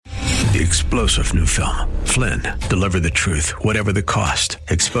The explosive new film, Flynn, deliver the truth, whatever the cost,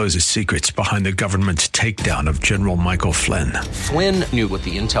 exposes secrets behind the government's takedown of General Michael Flynn. Flynn knew what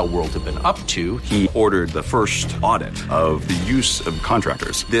the intel world had been up to. He ordered the first audit of the use of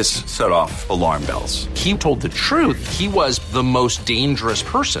contractors. This set off alarm bells. He told the truth. He was the most dangerous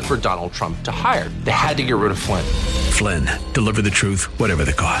person for Donald Trump to hire. They had to get rid of Flynn. Flynn, deliver the truth, whatever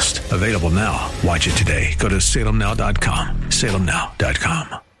the cost. Available now. Watch it today. Go to salemnow.com.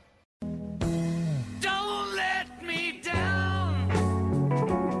 salemnow.com.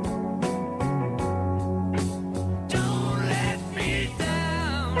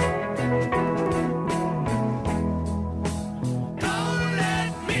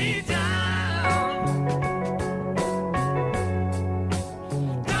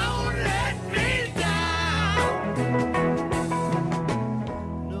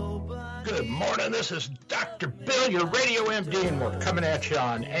 This is Dr. Bill, your Radio MD, and we're coming at you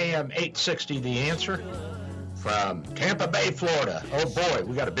on AM 860, The Answer, from Tampa Bay, Florida. Oh, boy,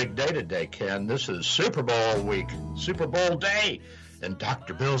 we got a big day today, Ken. This is Super Bowl week, Super Bowl day, and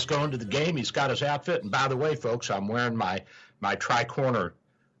Dr. Bill's going to the game. He's got his outfit, and by the way, folks, I'm wearing my tri-corner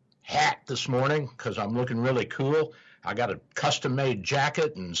hat this morning because I'm looking really cool. I got a custom-made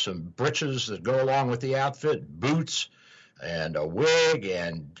jacket and some breeches that go along with the outfit, boots, and a wig,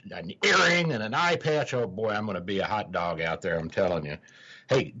 and an earring, and an eye patch. Oh, boy, I'm going to be a hot dog out there, I'm telling you.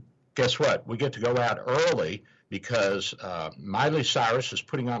 Hey, guess what? We get to go out early because Miley Cyrus is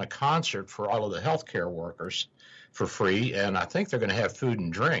putting on a concert for all of the healthcare workers for free, and I think they're going to have food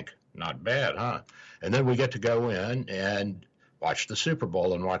and drink. Not bad, huh? And then we get to go in and watch the Super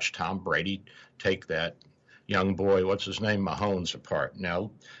Bowl and watch Tom Brady take that young boy, what's his name, Mahomes, apart.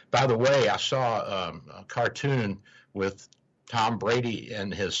 Now, by the way, I saw a cartoon with Tom Brady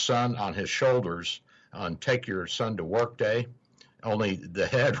and his son on his shoulders on Take Your Son to Work Day, only the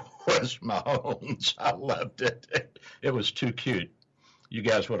head was Mahomes. I loved it. It was too cute. You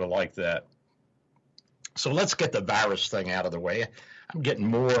guys would have liked that. So let's get the virus thing out of the way. I'm getting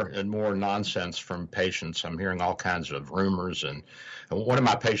more and more nonsense from patients. I'm hearing all kinds of rumors. And one of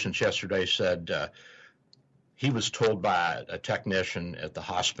my patients yesterday said, he was told by a technician at the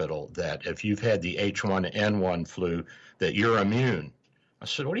hospital that if you've had the H1N1 flu, that you're immune. I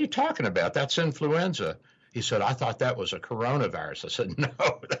said, what are you talking about? That's influenza. He said, I thought that was a coronavirus. I said,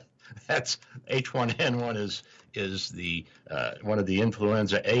 no, that's H1N1 is the one of the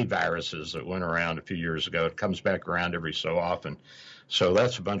influenza A viruses that went around a few years ago. It comes back around every so often. So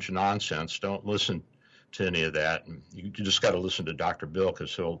that's a bunch of nonsense. Don't listen to any of that. And you just got to listen to Dr. Bill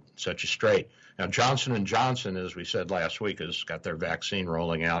because he'll set you straight. Now, Johnson & Johnson, as we said last week, has got their vaccine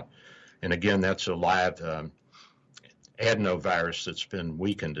rolling out. And again, that's a live adenovirus that's been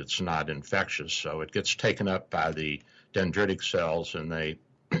weakened. It's not infectious. So it gets taken up by the dendritic cells, and they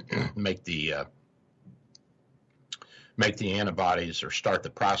make the antibodies, or start the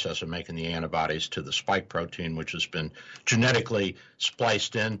process of making the antibodies to the spike protein, which has been genetically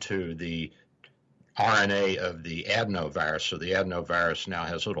spliced into the RNA of the adenovirus. So the adenovirus now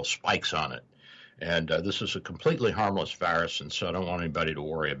has little spikes on it. And this is a completely harmless virus, and so I don't want anybody to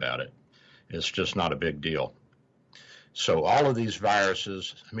worry about it. It's just not a big deal. So all of these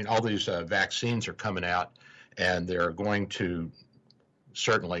viruses, all these vaccines are coming out, and they're going to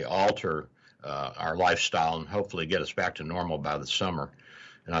certainly alter our lifestyle and hopefully get us back to normal by the summer.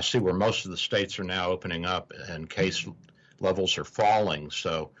 And I see where most of the states are now opening up and case levels are falling.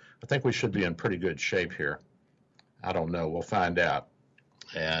 So I think we should be in pretty good shape here. I don't know. We'll find out.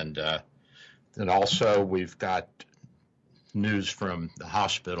 And then also we've got news from the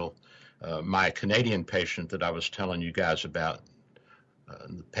hospital. My Canadian patient that I was telling you guys about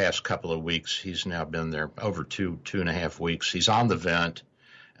the past couple of weeks, he's now been there over two and a half weeks. He's on the vent.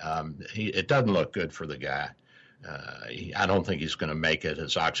 It doesn't look good for the guy. I don't think he's going to make it.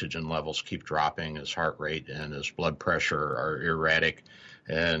 His oxygen levels keep dropping. His heart rate and his blood pressure are erratic.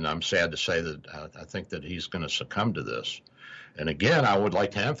 And I'm sad to say that I think that he's going to succumb to this. And again, I would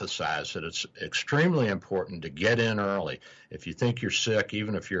like to emphasize that it's extremely important to get in early. If you think you're sick,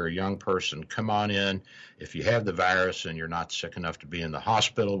 even if you're a young person, come on in. If you have the virus and you're not sick enough to be in the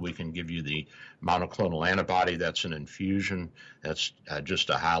hospital, we can give you the monoclonal antibody. That's an infusion. That's just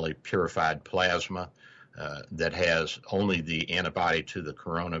a highly purified plasma that has only the antibody to the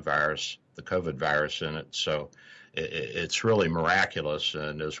coronavirus, the COVID virus in it. So it's really miraculous.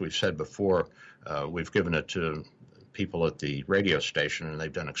 And as we've said before, we've given it to people at the radio station, and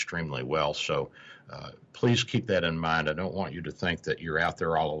they've done extremely well. So please keep that in mind. I don't want you to think that you're out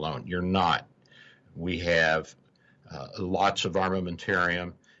there all alone. You're not. We have lots of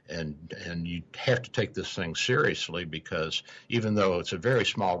armamentarium, And you have to take this thing seriously, because even though it's a very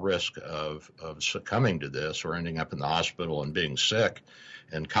small risk of succumbing to this or ending up in the hospital and being sick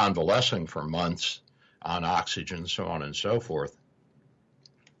and convalescing for months on oxygen, so on and so forth,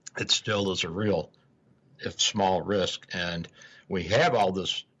 it still is a real, if small, risk. And we have all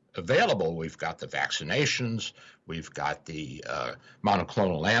this available. We've got the vaccinations, we've got the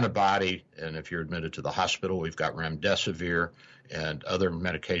monoclonal antibody, and if you're admitted to the hospital, we've got remdesivir and other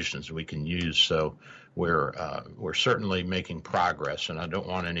medications we can use. So we're certainly making progress, and I don't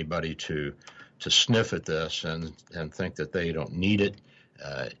want anybody to sniff at this and think that they don't need it.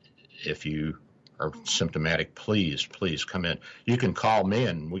 If you are symptomatic, please come in. You can call me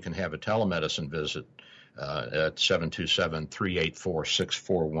and we can have a telemedicine visit at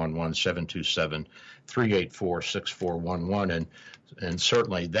 727-384-6411, 727-384-6411, and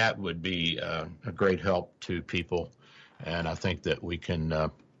certainly that would be a great help to people. And I think that we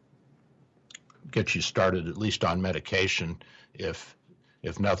can get you started at least on medication, if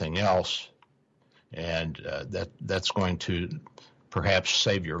nothing else, and that's going to perhaps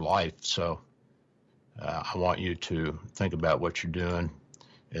save your life. So I want you to think about what you're doing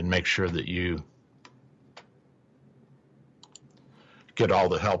and make sure that you get all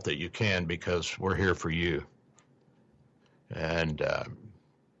the help that you can, because we're here for you. And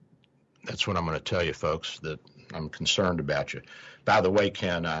that's what I'm going to tell you, folks, that I'm concerned about you. By the way,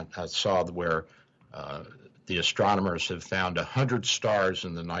 Ken, I saw where the astronomers have found 100 stars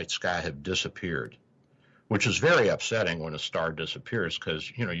in the night sky have disappeared, which is very upsetting when a star disappears,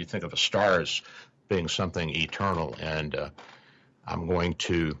 because, you think of a star as being something eternal. And I'm going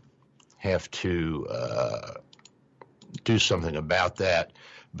to have to do something about that.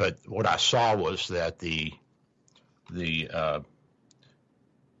 But what I saw was that the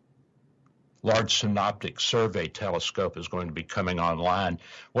Large Synoptic Survey Telescope is going to be coming online.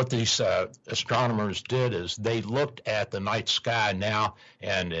 What these astronomers did is they looked at the night sky now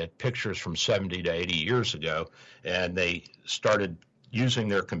and at pictures from 70 to 80 years ago, and they started using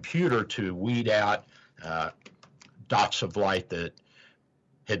their computer to weed out dots of light that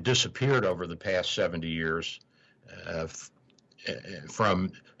had disappeared over the past 70 years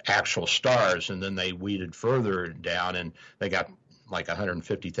from actual stars, and then they weeded further down, and they got like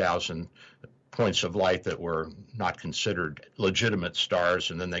 150,000 points of light that were not considered legitimate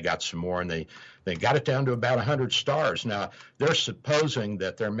stars, and then they got some more, and they got it down to about 100 stars. Now, they're supposing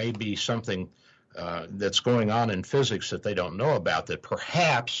that there may be something that's going on in physics that they don't know about, that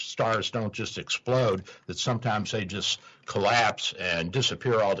perhaps stars don't just explode, that sometimes they just collapse and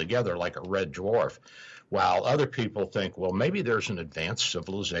disappear altogether like a red dwarf. While other people think, well, maybe there's an advanced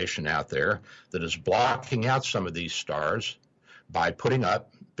civilization out there that is blocking out some of these stars by putting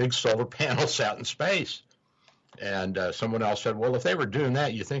up big solar panels out in space. And someone else said, well, if they were doing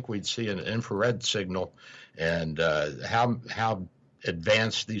that, you think we'd see an infrared signal, and how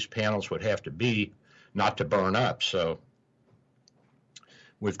advanced these panels would have to be not to burn up. So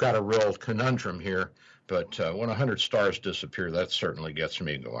we've got a real conundrum here. But when 100 stars disappear, that certainly gets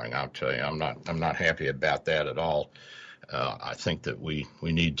me going. I'll tell you, I'm not happy about that at all. I think that we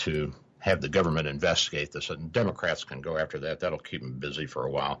need to have the government investigate this, and Democrats can go after that. That'll keep them busy for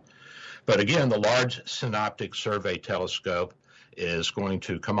a while. But again, the Large Synoptic Survey Telescope is going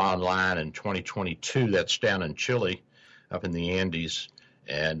to come online in 2022. That's down in Chile, up in the Andes,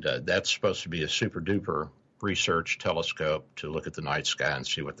 and that's supposed to be a super duper research telescope to look at the night sky and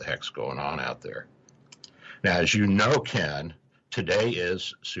see what the heck's going on out there. Now, as you know, Ken, today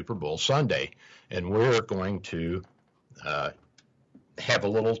is Super Bowl Sunday, and we're going to have a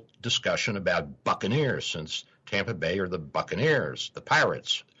little discussion about Buccaneers, since Tampa Bay are the Buccaneers, the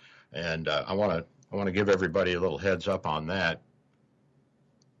Pirates. And I want to give everybody a little heads up on that,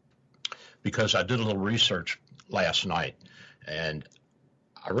 because I did a little research last night, and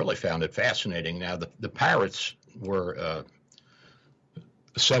I really found it fascinating. Now, the Pirates were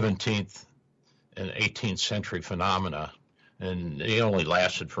 17th and 18th century phenomena, and they only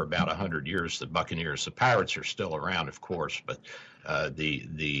lasted for about 100 years, the Buccaneers. The Pirates are still around, of course, but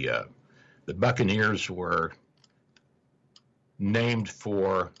the Buccaneers were named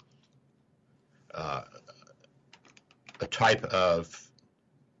for a type of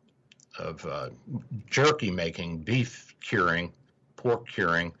jerky making, beef curing, pork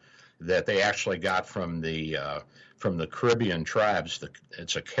curing, that they actually got from the Caribbean tribes.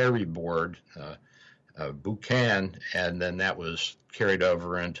 It's a carry board, boucan, and then that was carried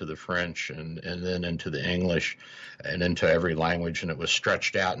over into the French and then into the English and into every language, and it was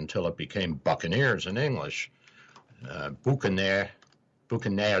stretched out until it became Buccaneers in English, boucanere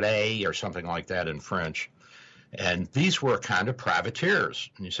or something like that in French. And these were kind of privateers.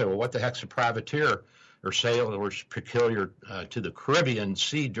 And you say, well, what the heck's a privateer? Or sailors peculiar to the Caribbean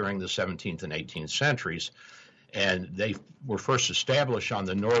Sea during the 17th and 18th centuries. And they were first established on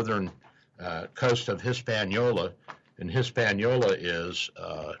the northern coast of Hispaniola. And Hispaniola is,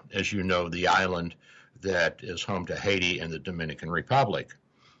 as you know, the island that is home to Haiti and the Dominican Republic.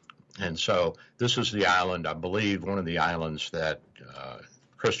 And so this is the island, I believe, one of the islands that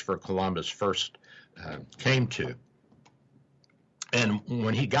Christopher Columbus first came to. And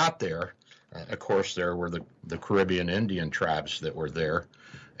when he got there, of course, there were the Caribbean Indian tribes that were there,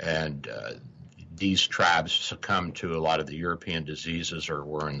 and these tribes succumbed to a lot of the European diseases or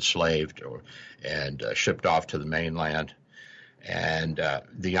were enslaved and shipped off to the mainland. And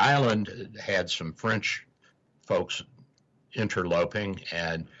the island had some French folks interloping,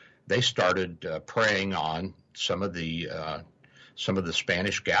 and they started preying on some of the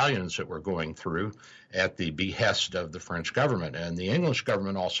Spanish galleons that were going through at the behest of the French government. And the English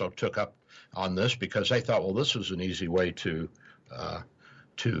government also took up on this because they thought, well, this was an easy way to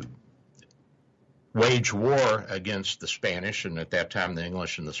wage war against the Spanish. And at that time, the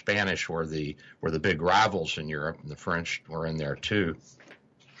English and the Spanish were the big rivals in Europe, and the French were in there too.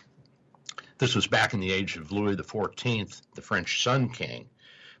 This was back in the age of Louis XIV, the French Sun King.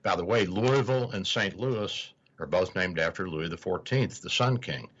 By the way, Louisville and St. Louis are both named after Louis XIV, the Sun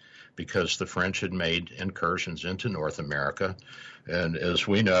King, because the French had made incursions into North America. And as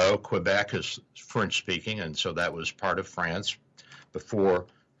we know, Quebec is French-speaking, and so that was part of France before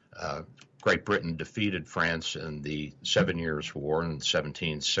Great Britain defeated France in the 7 Years' War in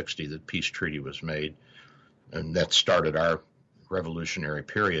 1760. The peace treaty was made, and that started our revolutionary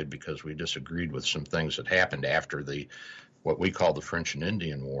period because we disagreed with some things that happened after what we call the French and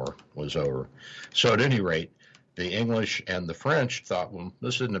Indian War was over. So at any rate, the English and the French thought, well,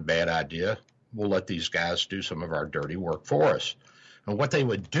 this isn't a bad idea. We'll let these guys do some of our dirty work for us. And what they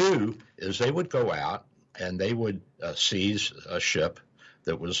would do is they would go out and they would seize a ship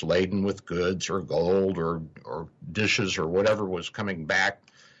that was laden with goods or gold or dishes or whatever was coming back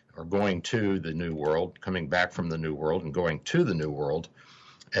or going to the New World, coming back from the New World and going to the New World.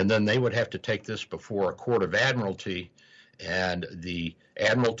 And then they would have to take this before a court of admiralty, and the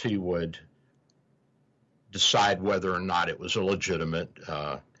admiralty would decide whether or not it was a legitimate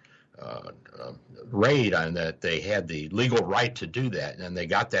raid and that they had the legal right to do that. And they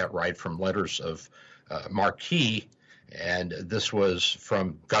got that right from letters of marque, and this was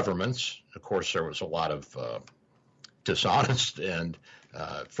from governments. Of course, there was a lot of dishonest and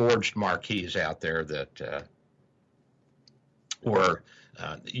forged marques out there that were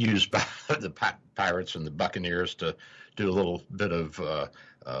used by the pirates and the buccaneers to do a little bit of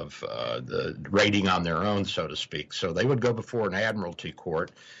the raiding on their own, so to speak. So they would go before an admiralty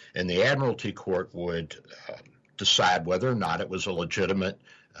court, and the admiralty court would decide whether or not it was a legitimate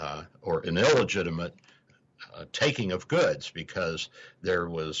or an illegitimate taking of goods, because there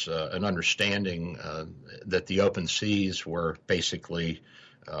was an understanding that the open seas were basically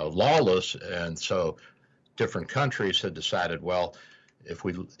lawless, and so different countries had decided, well, if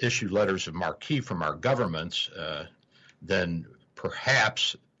we issue letters of marque from our governments, then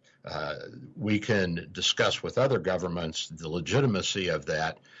perhaps we can discuss with other governments the legitimacy of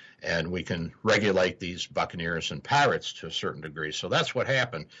that, and we can regulate these buccaneers and pirates to a certain degree. So that's what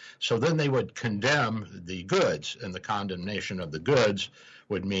happened. So then they would condemn the goods, and the condemnation of the goods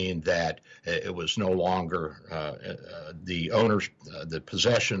would mean that it was no longer the owners, the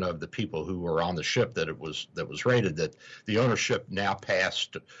possession of the people who were on the ship that was raided, that the ownership now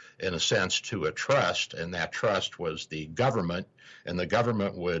passed, in a sense, to a trust, and that trust was the government, and the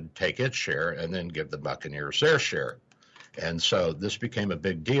government would take its share and then give the buccaneers their share. And so this became a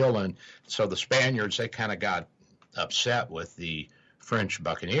big deal, and so the Spaniards, they kind of got upset with the French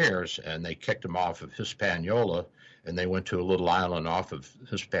buccaneers, and they kicked them off of Hispaniola, and they went to a little island off of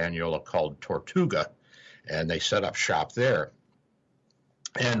Hispaniola called Tortuga, and they set up shop there.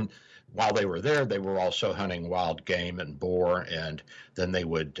 And while they were there, they were also hunting wild game and boar, and then they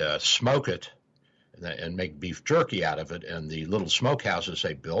would smoke it and make beef jerky out of it. And the little smokehouses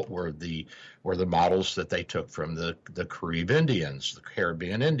they built were the models that they took from the Caribbean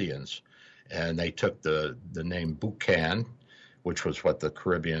Indians. And they took the name Boucan, which was what the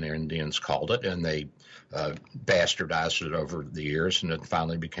Caribbean Indians called it, and they bastardized it over the years, and it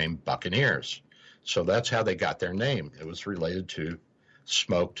finally became Buccaneers. So that's how they got their name. It was related to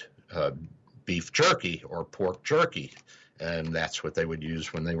smoked beef jerky or pork jerky, and that's what they would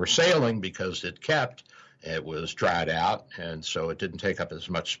use when they were sailing, because it was dried out, and so it didn't take up as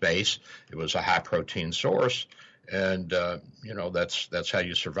much space. It was a high protein source, and that's how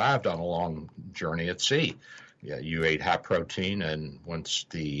you survived on a long journey at sea. you ate high protein, and once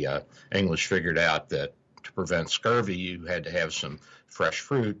the English figured out that to prevent scurvy, you had to have some fresh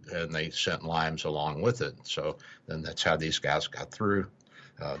fruit, and they sent limes along with it. So then that's how these guys got through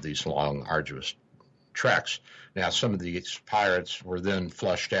these long, arduous treks. Now, some of these pirates were then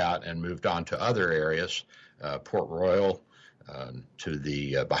flushed out and moved on to other areas, Port Royal, to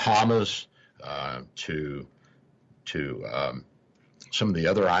the Bahamas, to some of the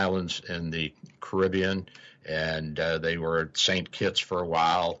other islands in the Caribbean, and they were at St. Kitts for a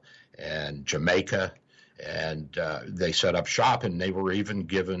while, and Jamaica, and they set up shop, and they were even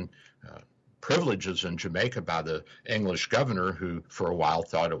given privileges in Jamaica by the English governor, who for a while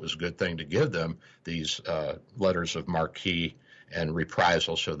thought it was a good thing to give them these letters of marque and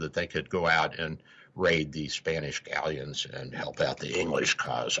reprisal so that they could go out and raid the Spanish galleons and help out the English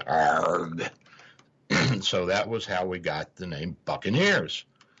cause. Arrgh. So that was how we got the name Buccaneers.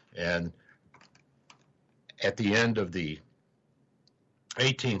 And at the end of the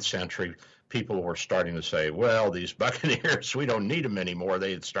 18th century, people were starting to say, well, these Buccaneers, we don't need them anymore.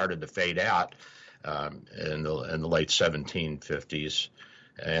 They had started to fade out in the late 1750s.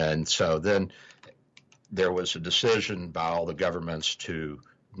 And so then there was a decision by all the governments to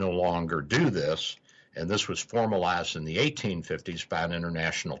no longer do this. And this was formalized in the 1850s by an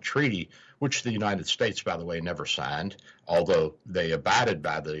international treaty, which the United States, by the way, never signed, although they abided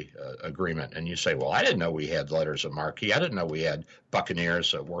by the agreement. And you say, well, I didn't know we had letters of marque. I didn't know we had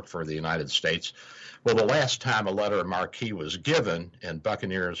buccaneers that worked for the United States. Well, the last time a letter of marque was given and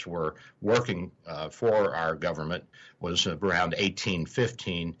buccaneers were working for our government was around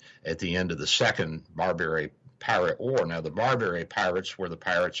 1815 at the end of the Second Barbary Pirate War. Now, the Barbary pirates were the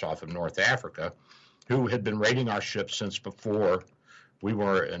pirates off of North Africa who had been raiding our ships since before we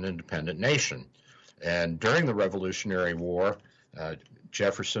were an independent nation. And during the Revolutionary War,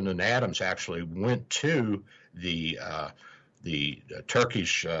 Jefferson and Adams actually went to the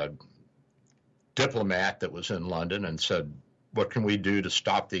Turkish diplomat that was in London and said, what can we do to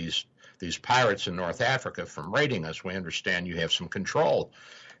stop these pirates in North Africa from raiding us? We understand you have some control.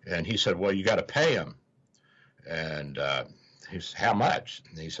 And he said, well, you got to pay them. And he said, how much?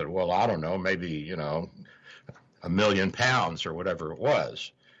 And he said, well, I don't know, maybe, £1 million or whatever it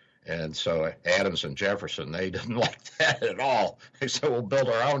was. And so Adams and Jefferson, they didn't like that at all. They said, we'll build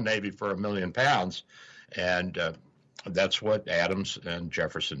our own Navy for £1 million. And that's what Adams and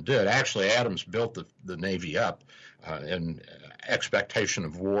Jefferson did. Actually, Adams built the Navy up in expectation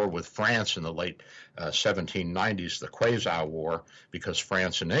of war with France in the late 1790s, the Quasi-War, because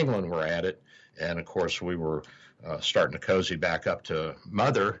France and England were at it. And, of course, we were starting to cozy back up to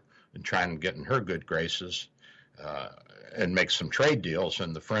Mother and trying to get in her good graces and make some trade deals.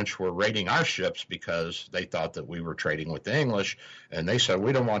 And the French were raiding our ships because they thought that we were trading with the English. And they said,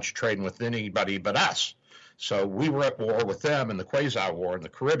 we don't want you trading with anybody but us. So we were at war with them in the Quasi-War in the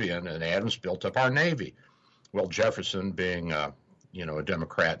Caribbean, and Adams built up our Navy. Well, Jefferson, being a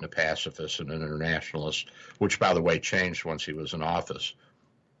Democrat and a pacifist and an internationalist, which, by the way, changed once he was in office,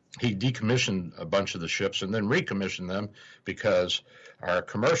 he decommissioned a bunch of the ships and then recommissioned them because our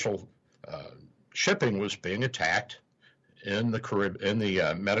commercial shipping was being attacked in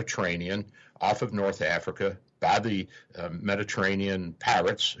the Mediterranean off of North Africa by the Mediterranean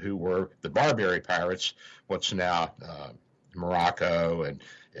pirates, who were the Barbary pirates, what's now Morocco and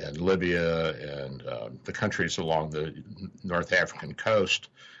Libya and the countries along the North African coast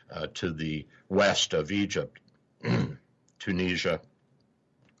to the west of Egypt, Tunisia.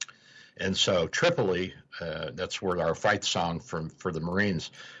 And so Tripoli, that's where our fight song for the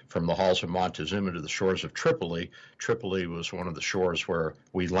Marines, from the halls of Montezuma to the shores of Tripoli. Tripoli was one of the shores where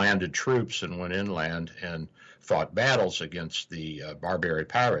we landed troops and went inland and fought battles against the Barbary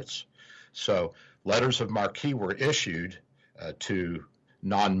pirates. So letters of marque were issued to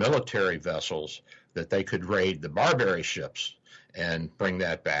non-military vessels that they could raid the Barbary ships and bring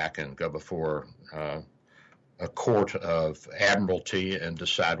that back and go before a court of admiralty and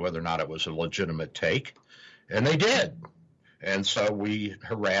decide whether or not it was a legitimate take. And they did. And so we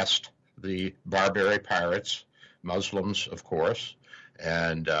harassed the Barbary pirates, Muslims, of course,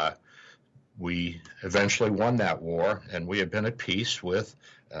 and we eventually won that war, and we have been at peace with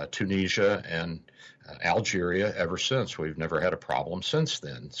Tunisia and Algeria ever since. We've never had a problem since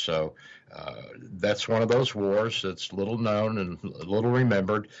then. So that's one of those wars that's little known and little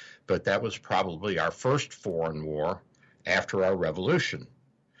remembered, but that was probably our first foreign war after our revolution.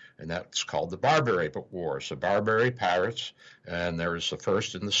 And that's called the Barbary Wars, the Barbary pirates, and there was the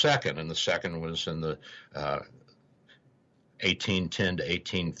first and the second was in the 1810 to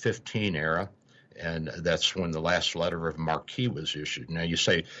 1815 era, And that's when the last letter of marque was issued. Now you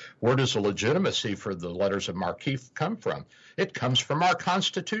say, where does the legitimacy for the letters of marque come from? It comes from our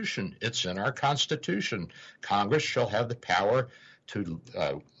Constitution. It's in our Constitution. Congress shall have the power to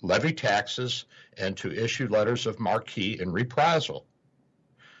levy taxes and to issue letters of marque in reprisal.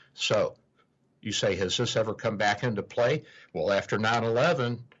 So you say, has this ever come back into play? Well, after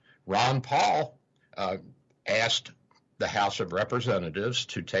 9/11, Ron Paul asked the House of Representatives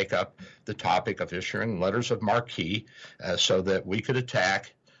to take up the topic of issuing letters of marque so that we could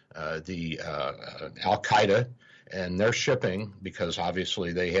attack the Al-Qaeda and their shipping, because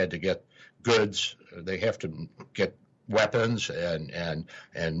obviously they had to get goods, they have to get weapons and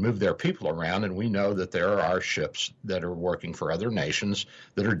move their people around, and we know that there are ships that are working for other nations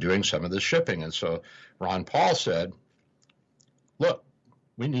that are doing some of the shipping. And so Ron Paul said, look,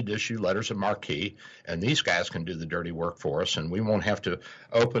 we need to issue letters of marque, and these guys can do the dirty work for us, and we won't have to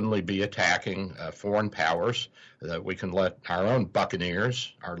openly be attacking foreign powers, that we can let our own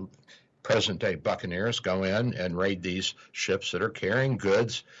buccaneers, our present-day buccaneers, go in and raid these ships that are carrying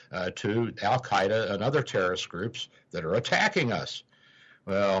goods to Al-Qaeda and other terrorist groups that are attacking us.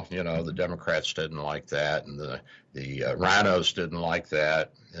 Well, you know, the Democrats didn't like that, and the rhinos didn't like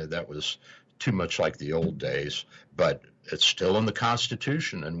that. That was too much like the old days, but it's still in the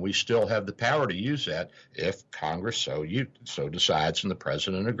Constitution, and we still have the power to use that if Congress so decides and the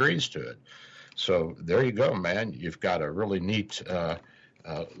president agrees to it. So there you go, man. You've got a really neat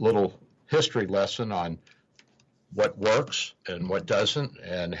little history lesson on what works and what doesn't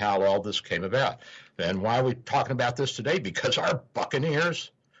and how all this came about. And why are we talking about this today? Because our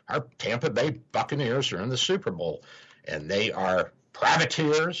Buccaneers, our Tampa Bay Buccaneers, are in the Super Bowl, and they are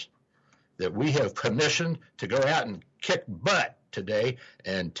privateers that we have commissioned to go out and kick butt today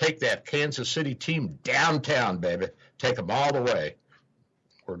and take that Kansas City team downtown, baby. Take them all the way.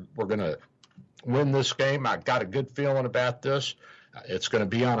 We're going to win this game. I got a good feeling about this. It's going to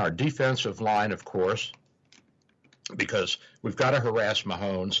be on our defensive line, of course, because we've got to harass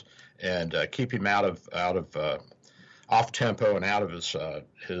Mahomes and keep him out of off tempo and out of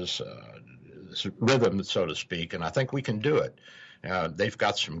his rhythm, so to speak. And I think we can do it. They've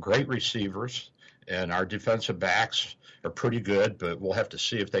got some great receivers, and our defensive backs are pretty good, but we'll have to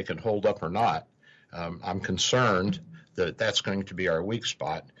see if they can hold up or not. I'm concerned that that's going to be our weak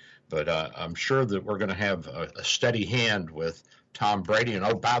spot, but I'm sure that we're going to have a steady hand with Tom Brady. And,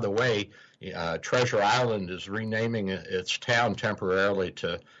 oh, by the way, Treasure Island is renaming its town temporarily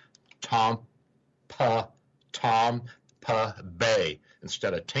to Tampa Bay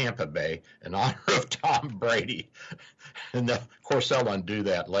instead of Tampa Bay in honor of Tom Brady. And of course, they'll undo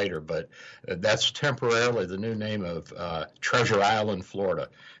that later, but that's temporarily the new name of Treasure Island, Florida.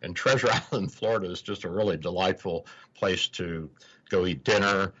 And Treasure Island, Florida is just a really delightful place to go eat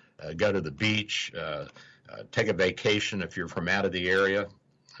dinner, go to the beach, take a vacation if you're from out of the area.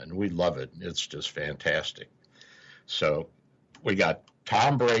 And we love it. It's just fantastic. So we got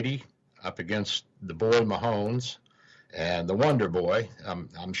Tom Brady up against the boy Mahomes and the Wonder Boy.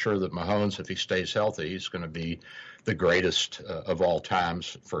 I'm sure that Mahomes, if he stays healthy, he's going to be the greatest of all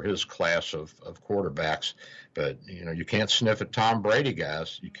times for his class of quarterbacks. But, you know, you can't sniff at Tom Brady,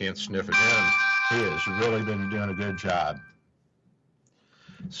 guys. You can't sniff at him. He has really been doing a good job.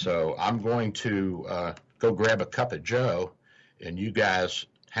 So I'm going to go grab a cup of Joe, and you guys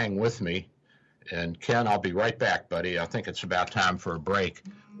hang with me. And, Ken, I'll be right back, buddy. I think it's about time for a break.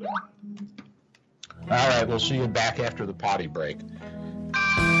 All right, we'll see you back after the potty break.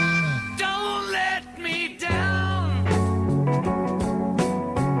 Don't let me down.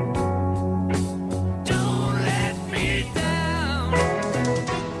 Don't let me down.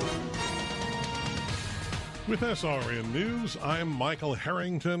 With SRN News, I'm Michael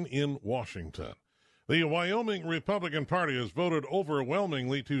Harrington in Washington. The Wyoming Republican Party has voted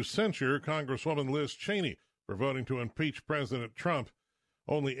overwhelmingly to censure Congresswoman Liz Cheney for voting to impeach President Trump.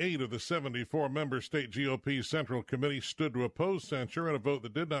 Only 8 of the 74-member state GOP Central Committee stood to oppose censure in a vote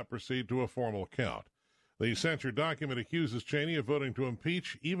that did not proceed to a formal count. The censure document accuses Cheney of voting to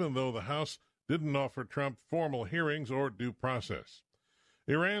impeach, even though the House didn't offer Trump formal hearings or due process.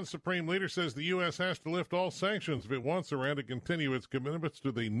 Iran's supreme leader says the U.S. has to lift all sanctions if it wants Iran to continue its commitments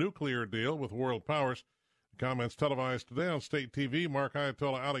to the nuclear deal with world powers. Comments televised today on state TV mark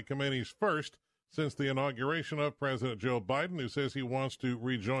Ayatollah Ali Khamenei's first since the inauguration of President Joe Biden, who says he wants to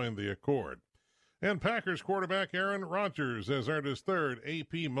rejoin the accord. And Packers quarterback Aaron Rodgers has earned his third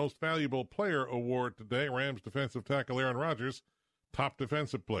AP Most Valuable Player award today. Rams defensive tackle Aaron Rodgers, top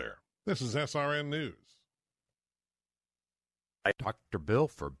defensive player. This is SRN News. Dr. Bill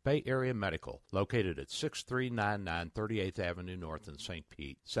for Bay Area Medical, located at 6399 38th Avenue North in St.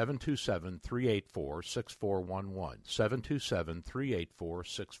 Pete, 727-384-6411,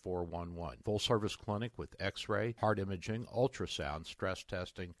 727-384-6411. Full-service clinic with x-ray, heart imaging, ultrasound, stress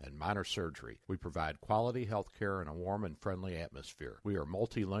testing, and minor surgery. We provide quality health care in a warm and friendly atmosphere. We are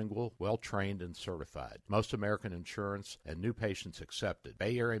multilingual, well-trained, and certified. Most American insurance and new patients accepted.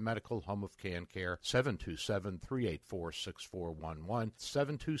 Bay Area Medical, home of Can Care, 727-384-6411.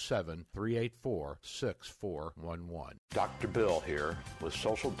 727-384-6411. Dr. Bill here. With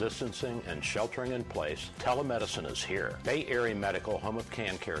social distancing and sheltering in place, telemedicine is here. Bay Area Medical Home of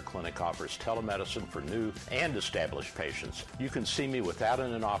Can Care Clinic offers telemedicine for new and established patients. You can see me without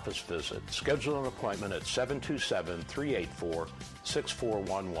an in-office visit. Schedule an appointment at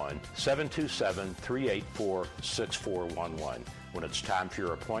 727-384-6411, 727-384-6411. When it's time for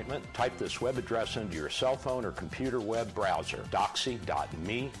your appointment, type this web address into your cell phone or computer web browser,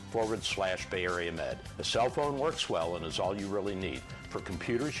 doxy.me/Bay Area Med. A cell phone works well and is all you really need. For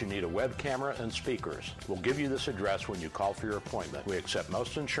computers, you need a web camera and speakers. We'll give you this address when you call for your appointment. We accept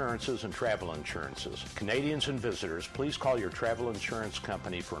most insurances and travel insurances. Canadians and visitors, please call your travel insurance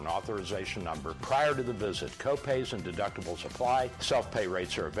company for an authorization number prior to the visit. Co-pays and deductibles apply. Self-pay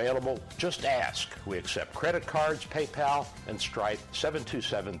rates are available. Just ask. We accept credit cards, PayPal, and Stripe.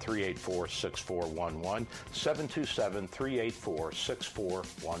 727-384-6411,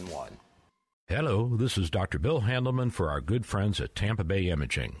 727-384-6411. Hello, this is Dr. Bill Handelman for our good friends at Tampa Bay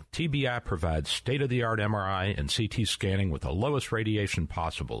Imaging. TBI provides state-of-the-art MRI and CT scanning with the lowest radiation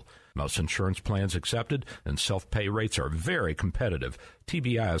possible. Most insurance plans accepted, and self-pay rates are very competitive.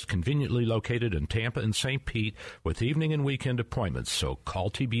 TBI is conveniently located in Tampa and St. Pete with evening and weekend appointments, so call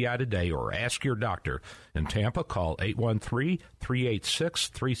TBI today or ask your doctor. In Tampa, call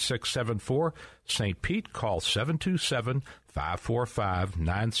 813-386-3674. St. Pete, call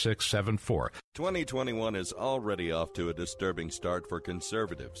 727-545-9674. 2021 is already off to a disturbing start for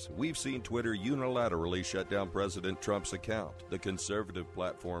conservatives. We've seen Twitter unilaterally shut down President Trump's account. The conservative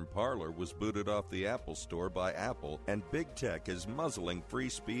platform Parler was booted off the Apple Store by Apple, and big tech is muzzling free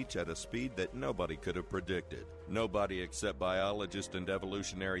speech at a speed that nobody could have predicted. Nobody except biologist and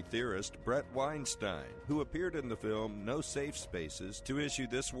evolutionary theorist Brett Weinstein, who appeared in the film No Safe Spaces to issue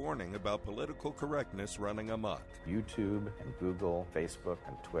this warning about political correctness running amok. YouTube and Google, Facebook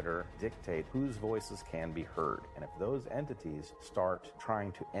and Twitter dictate whose voices can be heard. And if those entities start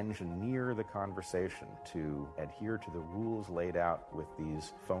trying to engineer the conversation to adhere to the rules laid out with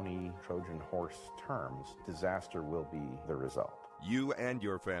these phony Trojan horse terms, disaster will be the result. You and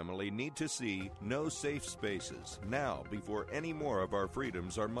your family need to see No Safe Spaces now before any more of our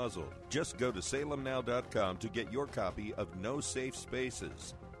freedoms are muzzled. Just go to salemnow.com to get your copy of No Safe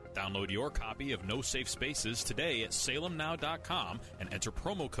Spaces. Download your copy of No Safe Spaces today at salemnow.com and enter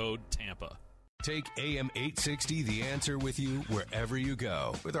promo code TAMPA. Take AM 860 The Answer with you wherever you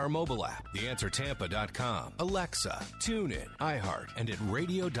go with our mobile app, theanswertampa.com, Alexa, TuneIn, iHeart, and at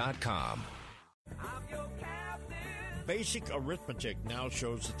radio.com. Basic arithmetic now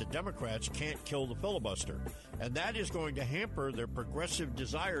shows that the Democrats can't kill the filibuster, and that is going to hamper their progressive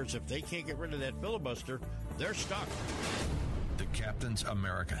desires. If they can't get rid of that filibuster, they're stuck. The Captain's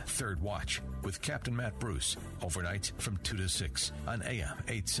America Third Watch with Captain Matt Bruce, overnight from 2 to 6 on AM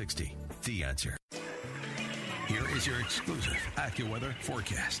 860. The Answer. Here is your exclusive AccuWeather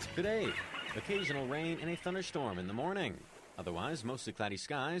forecast. Today, occasional rain and a thunderstorm in the morning. Otherwise, mostly cloudy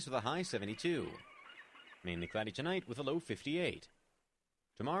skies with a high 72. Mainly cloudy tonight with a low 58.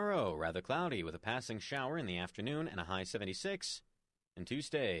 Tomorrow, rather cloudy with a passing shower in the afternoon and a high 76. And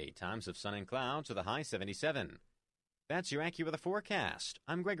Tuesday, times of sun and clouds with a high 77. That's your AccuWeather forecast.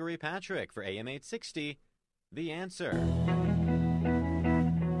 I'm Gregory Patrick for AM 860, The Answer.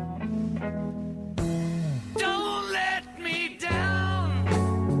 Don't let me down.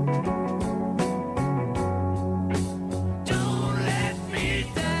 Don't let me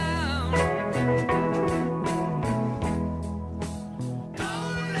down.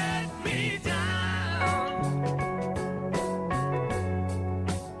 Don't let me down.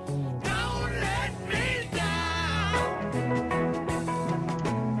 Don't let me down.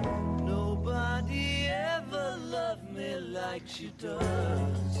 Nobody ever loved me like she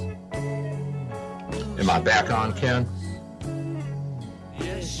does. Am I back on, Ken?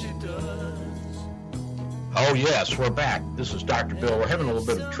 Yes, she does. Oh, yes, we're back. This is Dr. Bill. We're having a little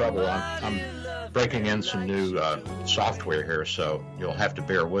bit of trouble. I'm breaking in some new software here, so you'll have to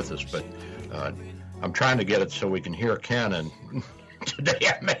bear with us. But I'm trying to get it so we can hear Ken, and today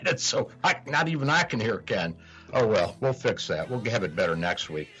I made it so not even I can hear Ken. Oh, well, we'll fix that. We'll have it better next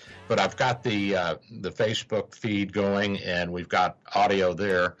week. But I've got the Facebook feed going, and we've got audio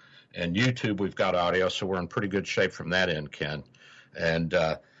there, and YouTube we've got audio, so we're in pretty good shape from that end, Ken. And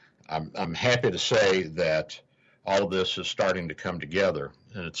I'm happy to say that all of this is starting to come together,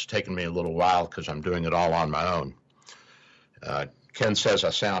 and it's taken me a little while because I'm doing it all on my own. Ken says I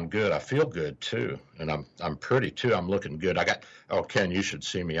sound good. I feel good too, and I'm pretty too. I'm looking good. Ken, you should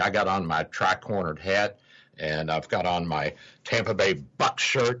see me. I got on my tri-cornered hat, and I've got on my Tampa Bay Bucs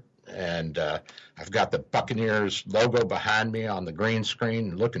shirt, and I've got the Buccaneers logo behind me on the green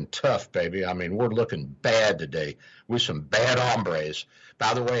screen, looking tough, baby. I mean, we're looking bad today. We're some bad hombres.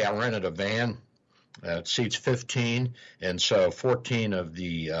 By the way, I rented a van. It seats 15, and so 14 of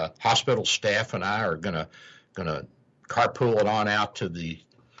the hospital staff and I are gonna carpool it on out to the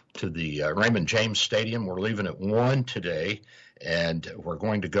Raymond James Stadium. We're leaving at 1 today, and we're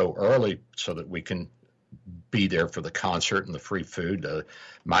going to go early so that we can be there for the concert and the free food.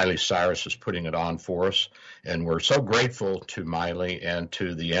 Miley Cyrus is putting it on for us, and we're so grateful to Miley and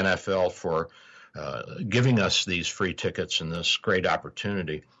to the NFL for giving us these free tickets and this great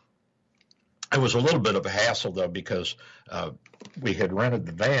opportunity. It was a little bit of a hassle, though, because we had rented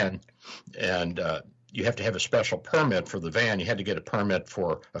the van, and you have to have a special permit for the van. You had to get a permit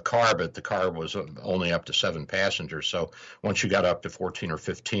for a car, but the car was only up to 7 passengers. So once you got up to 14 or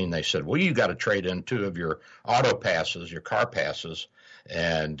 15, they said, well, you got to trade in 2 of your auto passes, your car passes,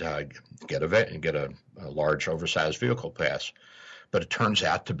 and get a large oversized vehicle pass. But it turns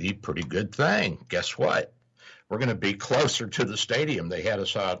out to be a pretty good thing. Guess what? We're going to be closer to the stadium. They had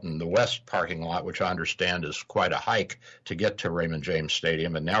us out in the west parking lot, which I understand is quite a hike to get to Raymond James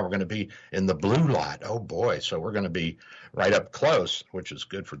Stadium. And now we're going to be in the blue lot. Oh, boy. So we're going to be right up close, which is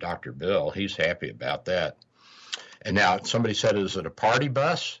good for Dr. Bill. He's happy about that. And now somebody said, is it a party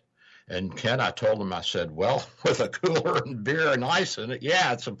bus? And Ken, I told him, I said, well, with a cooler and beer and ice in it,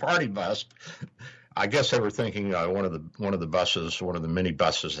 yeah, it's a party bus. I guess they were thinking one of the buses, one of the mini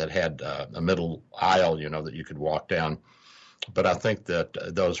buses that had a middle aisle, that you could walk down. But I think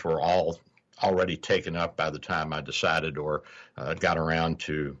that those were all already taken up by the time I decided or got around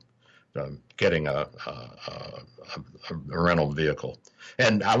to getting a rental vehicle.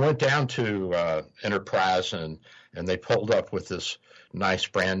 And I went down to Enterprise, and they pulled up with this nice,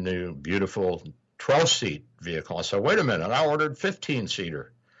 brand new, beautiful 12-seat vehicle. I said, wait a minute, I ordered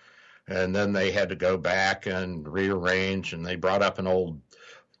 15-seater. And then they had to go back and rearrange, and they brought up an old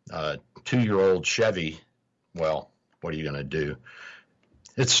 2-year-old Chevy. Well, what are you going to do?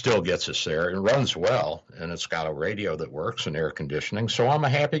 It still gets us there. It runs well, and it's got a radio that works and air conditioning, so I'm a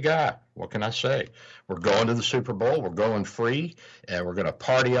happy guy. What can I say? We're going to the Super Bowl. We're going free, and we're going to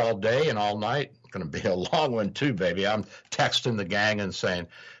party all day and all night. It's going to be a long one, too, baby. I'm texting the gang and saying,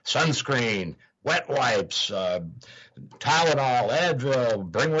 sunscreen, wet wipes, Tylenol, Advil,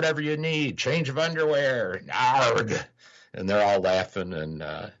 bring whatever you need, change of underwear, arg. And they're all laughing and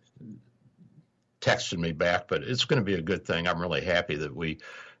texting me back, but it's going to be a good thing. I'm really happy that we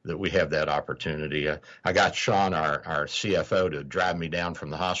have that opportunity. I got Sean, our CFO, to drive me down from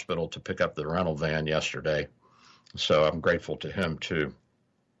the hospital to pick up the rental van yesterday, so I'm grateful to him, too.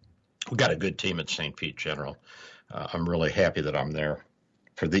 We got a good team at St. Pete General. I'm really happy that I'm there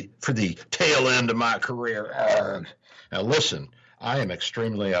for the tail end of my career. Now, listen, I am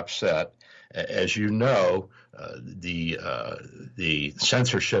extremely upset. As you know, the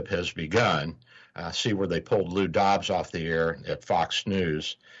censorship has begun. I see where they pulled Lou Dobbs off the air at Fox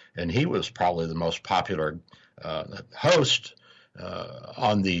News, and he was probably the most popular host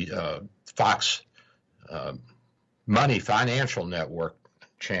on the Fox Money Financial Network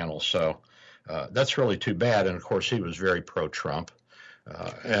channel. So that's really too bad. And, of course, he was very pro-Trump.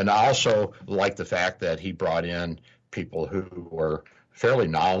 And I also like the fact that he brought in people who were fairly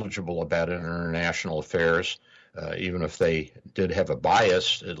knowledgeable about international affairs. Even if they did have a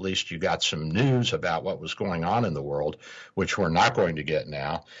bias, at least you got some news about what was going on in the world, which we're not going to get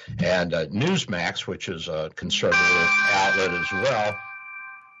now. And Newsmax, which is a conservative outlet as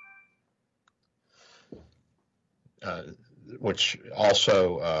well, which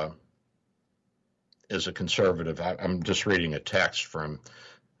also is a conservative. I'm just reading a text from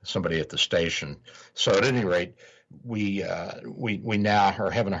somebody at the station. So at any rate, we now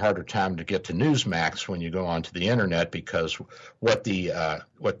are having a harder time to get to Newsmax when you go onto the internet, because what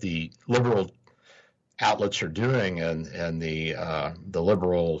the liberal outlets are doing and the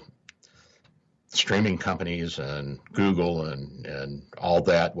liberal streaming companies and Google and all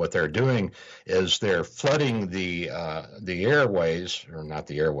that, what they're doing is they're flooding the airways, or not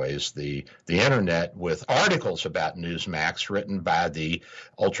the airways, the internet with articles about Newsmax written by the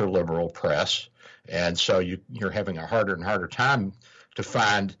ultra-liberal press. And so you're having a harder and harder time to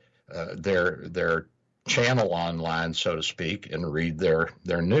find their channel online, so to speak, and read their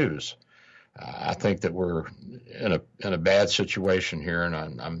news. I think that we're in a bad situation here,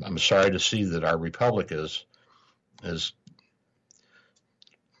 and I'm sorry to see that our republic is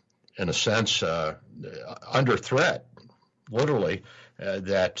in a sense under threat, literally,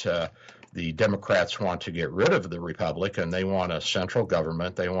 that the Democrats want to get rid of the republic, and they want a central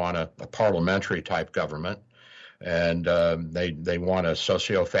government. They want a parliamentary type government, and they want a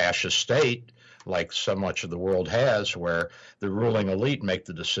socio-fascist state like so much of the world has, where the ruling elite make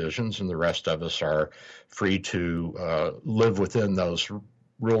the decisions and the rest of us are free to live within those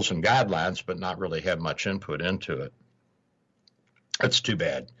rules and guidelines, but not really have much input into it. That's too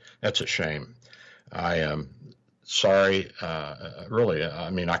bad. That's a shame. I am sorry, really. I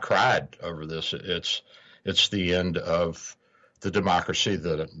mean, I cried over this. It's the end of the democracy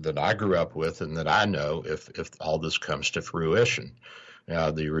that I grew up with and that I know if all this comes to fruition.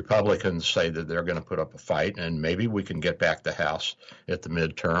 The Republicans say that they're going to put up a fight, and maybe we can get back the House at the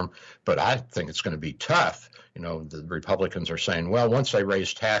midterm, but I think it's going to be tough. The Republicans are saying, well, once they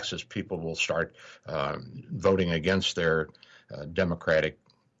raise taxes, people will start voting against their Democratic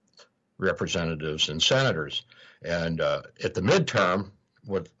representatives and senators. And at the midterm,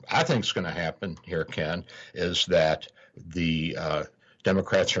 what I think is going to happen here, Ken, is that the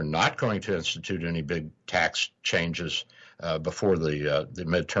Democrats are not going to institute any big tax changes before the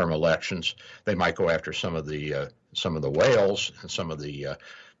midterm elections. They might go after some of the whales and some of the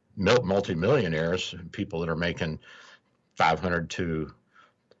multimillionaires, people that are making $500 to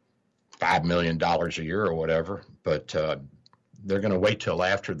 $5 million a year or whatever. But they're going to wait till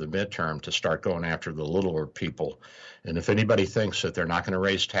after the midterm to start going after the littler people. And if anybody thinks that they're not going to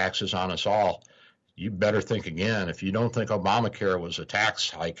raise taxes on us all, you better think again. If you don't think Obamacare was a tax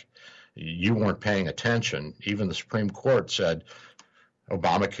hike, you weren't paying attention. Even the Supreme Court said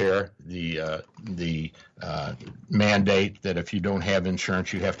Obamacare, the mandate that if you don't have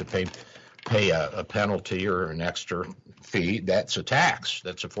insurance, you have to pay a penalty or an extra fee. That's a tax.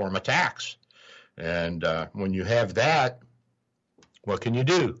 That's a form of tax. And when you have that, what can you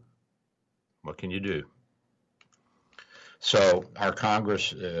do? What can you do? So our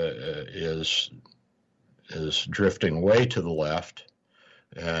Congress is drifting way to the left.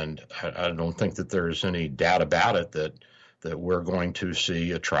 And I don't think that there's any doubt about it that we're going to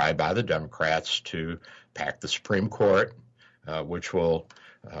see a try by the Democrats to pack the Supreme Court, which will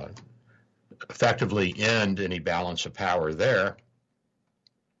effectively end any balance of power there,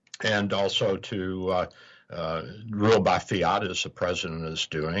 and also to rule by fiat, as the president is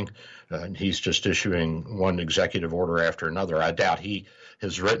doing. And he's just issuing one executive order after another. I doubt he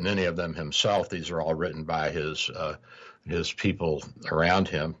has written any of them himself. These are all written by his people around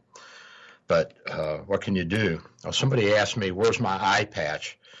him. But what can you do? Oh, somebody asked me, where's my eye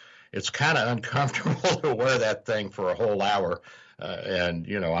patch? It's kind of uncomfortable to wear that thing for a whole hour. And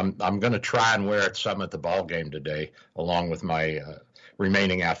I'm going to try and wear it some at the ball game today, along with my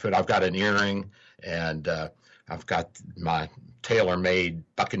remaining outfit. I've got an earring, and I've got my tailor-made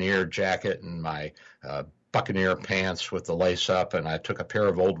Buccaneer jacket and my Buccaneer pants with the lace up, and I took a pair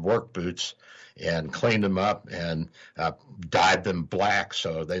of old work boots and cleaned them up and dyed them black,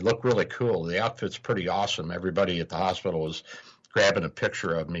 so they look really cool. The outfit's pretty awesome. Everybody at the hospital was grabbing a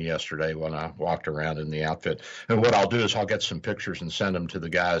picture of me yesterday when I walked around in the outfit. And what I'll do is I'll get some pictures and send them to the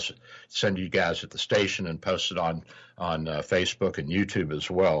guys, send you guys at the station, and post it on Facebook and YouTube as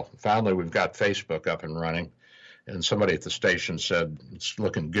well. Finally, we've got Facebook up and running, and somebody at the station said it's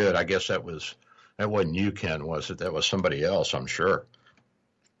looking good. I guess that wasn't you, Ken, was it? That was somebody else, I'm sure.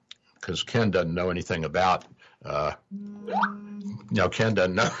 Because Ken doesn't know anything about Ken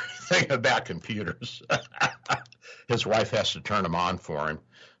doesn't know anything about computers. His wife has to turn them on for him.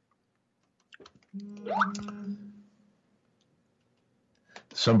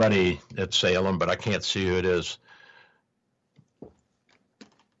 Somebody at Salem, but I can't see who it is.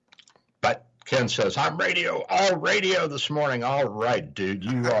 But Ken says, I'm all radio this morning. All right, dude,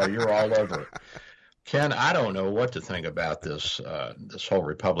 you're all over it. Ken, I don't know what to think about this whole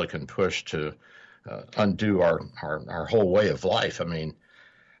Republican push to undo our whole way of life. I mean,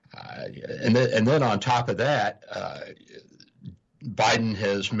 and then on top of that, Biden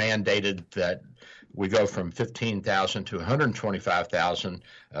has mandated that we go from 15,000 to 125,000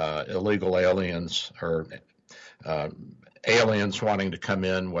 illegal aliens or aliens wanting to come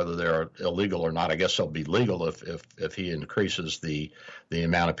in, whether they're illegal or not. I guess they'll be legal if he increases the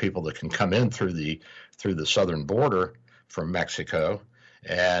amount of people that can come in through the southern border from Mexico.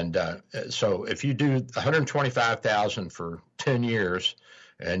 And so if you do 125,000 for 10 years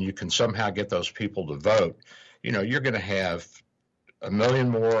and you can somehow get those people to vote, you're going to have 1 million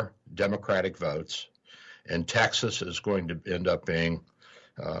more Democratic votes, and Texas is going to end up being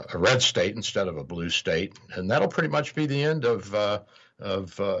a red state instead of a blue state, and that'll pretty much be the end of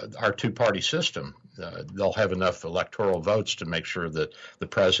our two-party system. They'll have enough electoral votes to make sure that the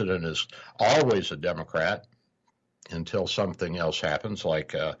president is always a Democrat until something else happens,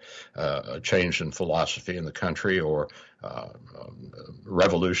 like a change in philosophy in the country or a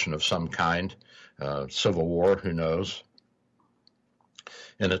revolution of some kind, civil war, who knows.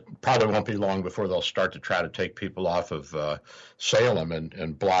 And it probably won't be long before they'll start to try to take people off of Salem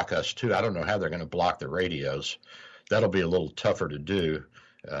and block us, too. I don't know how they're going to block the radios. That'll be a little tougher to do.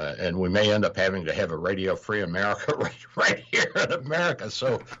 And we may end up having to have a radio-free America right here in America,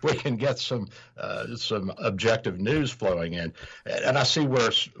 so we can get some objective news flowing in. And I see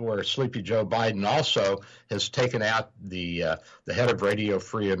where Sleepy Joe Biden also has taken out the head of Radio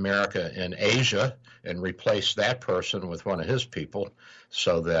Free America in Asia and replaced that person with one of his people,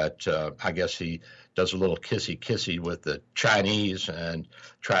 so that I guess he does a little kissy-kissy with the Chinese and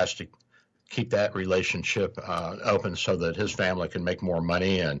tries to keep that relationship open so that his family can make more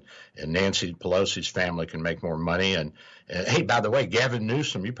money and Nancy Pelosi's family can make more money. And hey, by the way, Gavin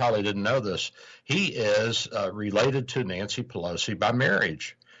Newsom, you probably didn't know this, he is related to Nancy Pelosi by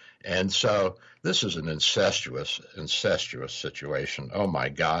marriage. And so this is an incestuous situation. Oh, my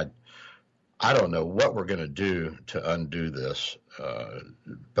God. I don't know what we're going to do to undo this,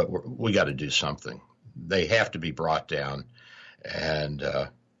 but we got to do something. They have to be brought down. And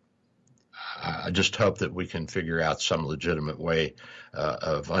I just hope that we can figure out some legitimate way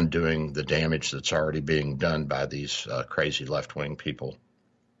of undoing the damage that's already being done by these crazy left-wing people.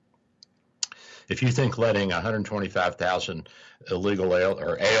 If you think letting 125,000 illegal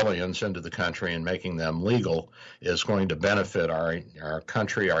aliens into the country and making them legal is going to benefit our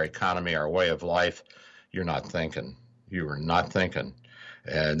country, our economy, our way of life, you're not thinking. You are not thinking.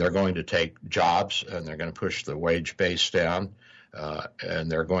 And they're going to take jobs and they're going to push the wage base down.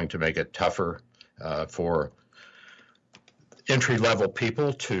 And they're going to make it tougher for entry-level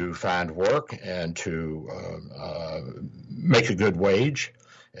people to find work and to make a good wage.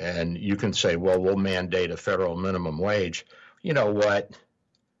 And you can say, well, we'll mandate a federal minimum wage. You know what?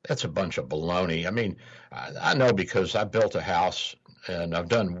 That's a bunch of baloney. I mean, I know because I built a house and I've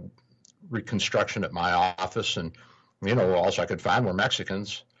done reconstruction at my office, and, you know, all I could find were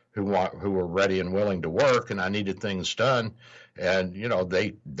Mexicans who were ready and willing to work, and I needed things done. And, you know,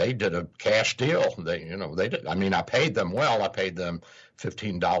 they did a cash deal. They did. I mean, I paid them well. I paid them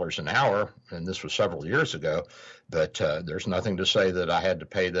 $15 an hour, and this was several years ago. But there's nothing to say that I had to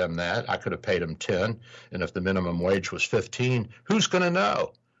pay them that. I could have paid them 10, and if the minimum wage was 15, who's going to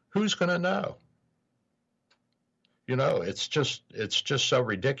know? Who's going to know? You know, it's just so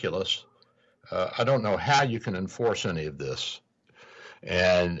ridiculous. I don't know how you can enforce any of this.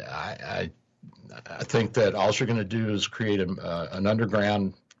 And I think that all you're going to do is create an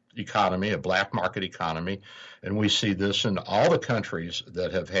underground economy, a black market economy, and we see this in all the countries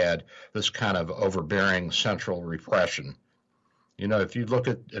that have had this kind of overbearing central repression. You know, if you look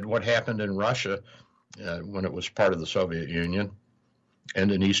at what happened in Russia when it was part of the Soviet Union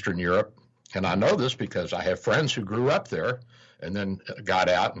and in Eastern Europe, and I know this because I have friends who grew up there and then got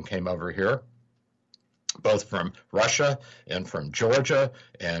out and came over here, both from Russia and from Georgia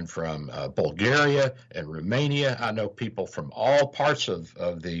and from Bulgaria and Romania. I know people from all parts of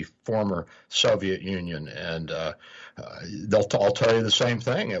the former Soviet Union, and they'll all tell you the same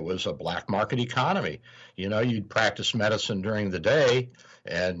thing. It was a black market economy. You know, you'd practice medicine during the day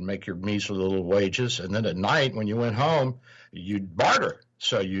and make your measly little wages, and then at night when you went home, you'd barter.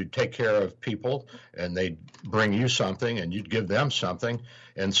 So you'd take care of people, and they'd bring you something, and you'd give them something.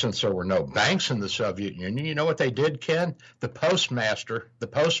 And since there were no banks in the Soviet Union, you know what they did, Ken? The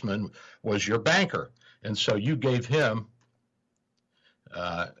postman was your banker. And so you gave him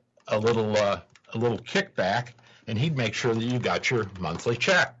a little kickback, and he'd make sure that you got your monthly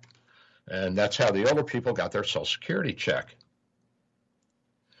check. And that's how the older people got their Social Security check.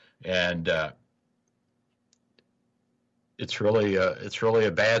 And it's really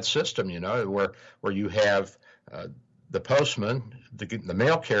a bad system, you know, where you have the postman, the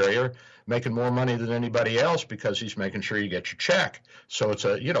mail carrier, making more money than anybody else because he's making sure you get your check. So it's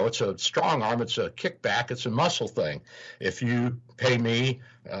a strong arm, it's a kickback, it's a muscle thing. If you pay me,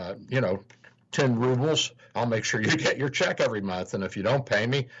 10 rubles, I'll make sure you get your check every month. And if you don't pay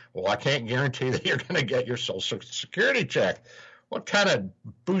me, well, I can't guarantee that you're going to get your Social Security check. What kind of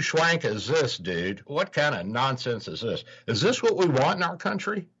bushwank is this, dude? What kind of nonsense is this? Is this what we want in our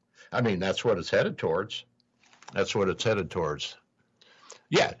country? I mean, that's what it's headed towards. That's what it's headed towards.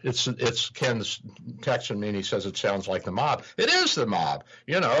 Yeah, it's Ken's texting me and he says it sounds like the mob. It is the mob.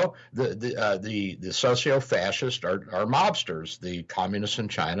 You know, the socio-fascists are mobsters. The communists in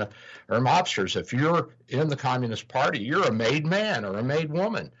China are mobsters. If you're in the Communist Party, you're a made man or a made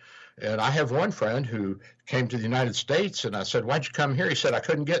woman. And I have one friend who came to the United States, and I said, "Why'd you come here?" He said, "I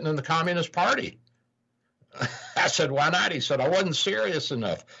couldn't get in the Communist Party." I said, "Why not?" He said, "I wasn't serious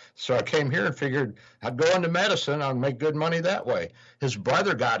enough. So I came here and figured I'd go into medicine. I'd make good money that way." His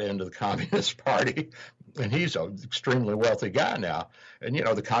brother got into the Communist Party, and he's an extremely wealthy guy now. And, you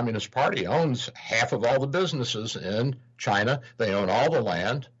know, the Communist Party owns half of all the businesses in China. They own all the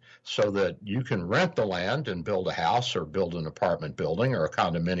land so that you can rent the land and build a house or build an apartment building or a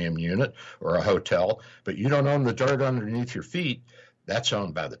condominium unit or a hotel, but you don't own the dirt underneath your feet. That's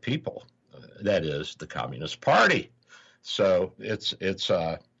owned by the people. That is the Communist Party. So it's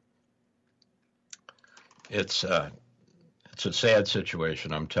a sad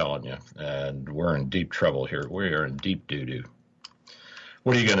situation, I'm telling you, and we're in deep trouble here. We are in deep doo-doo.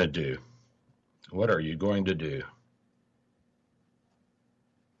 What are you going to do? What are you going to do?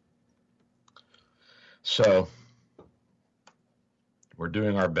 So we're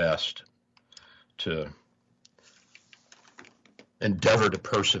doing our best to endeavor to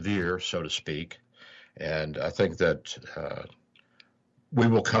persevere, so to speak. And I think that we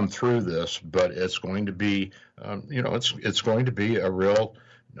will come through this, but it's going to be, it's going to be a real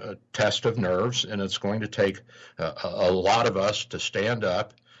test of nerves, and it's going to take a lot of us to stand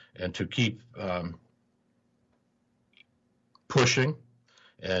up and to keep pushing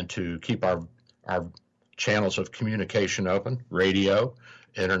and to keep our channels of communication open, radio,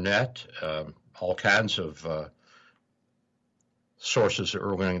 internet, all kinds of sources that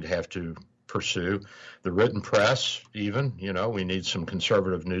we're going to have to pursue. The written press, even, we need some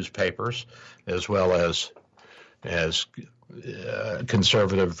conservative newspapers as well as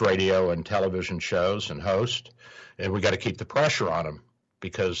conservative radio and television shows and hosts. And we got to keep the pressure on them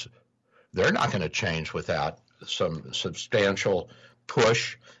because they're not going to change without some substantial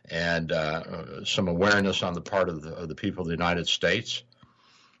push and some awareness on the part of the people of the United States.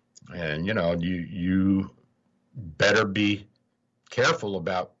 And, you better be careful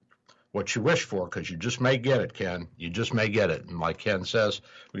about what you wish for, because you just may get it, Ken. You just may get it. And like Ken says,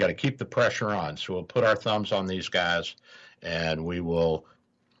 we got to keep the pressure on. So we'll put our thumbs on these guys, and we will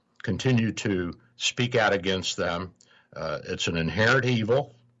continue to speak out against them. It's an inherent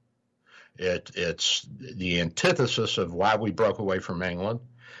evil. It's the antithesis of why we broke away from England.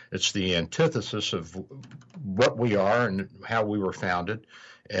 It's the antithesis of what we are and how we were founded.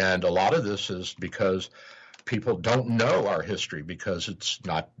 And a lot of this is because people don't know our history, because it's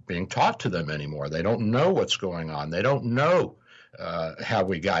not being taught to them anymore. They don't know what's going on. They don't know how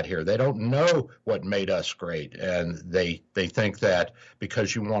we got here. They don't know what made us great. And they think that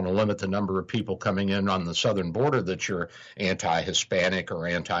because you want to limit the number of people coming in on the southern border that you're anti-Hispanic or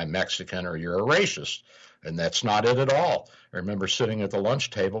anti-Mexican or you're a racist. And that's not it at all. I remember sitting at the lunch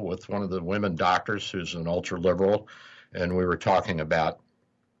table with one of the women doctors who's an ultra-liberal, and we were talking about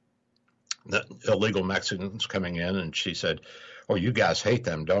the illegal Mexicans coming in, and she said, "Oh, you guys hate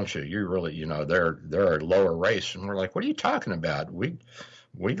them, don't you? You really, they're a lower race." And we're like, "What are you talking about? We,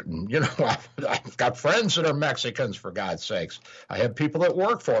 I've got friends that are Mexicans, for God's sakes. I have people that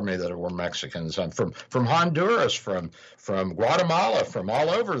work for me that were Mexicans. I'm from Honduras, from Guatemala, from all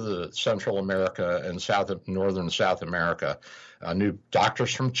over the Central America and northern South America. New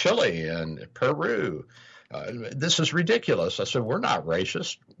doctors from Chile and Peru. This is ridiculous." I said, "We're not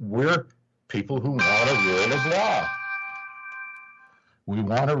racist. We're people who want a rule of law. We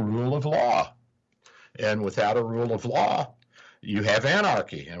want a rule of law. And without a rule of law, you have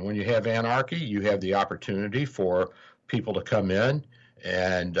anarchy. And when you have anarchy, you have the opportunity for people to come in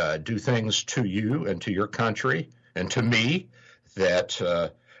and do things to you and to your country and to me that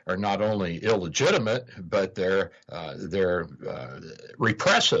are not only illegitimate, but they're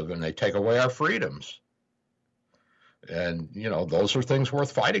repressive, and they take away our freedoms. And, those are things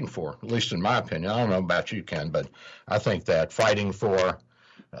worth fighting for, at least in my opinion. I don't know about you, Ken, but I think that fighting for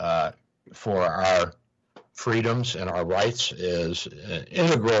our freedoms and our rights is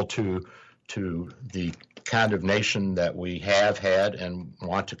integral to the kind of nation that we have had and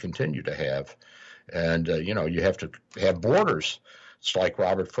want to continue to have. And, you have to have borders. It's like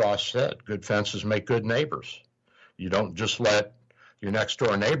Robert Frost said, good fences make good neighbors. You don't just let your next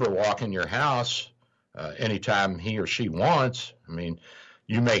door neighbor walk in your house anytime he or she wants. I mean,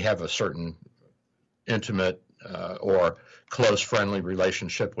 you may have a certain intimate or close friendly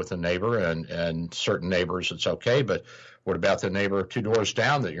relationship with a neighbor, and certain neighbors it's okay, but What about the neighbor 2 doors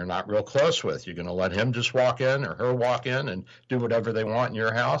down that you're not real close with? You're going to let him just walk in or her walk in and do whatever they want in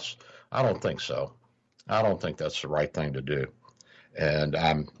your house? I don't think so. I don't think that's the right thing to do. And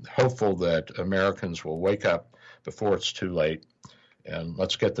I'm hopeful that Americans will wake up before it's too late, and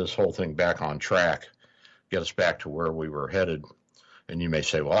let's get this whole thing back on track, get us back to where we were headed. And you may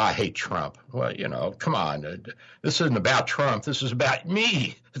say, well, I hate Trump. Well, come on. This isn't about Trump. This is about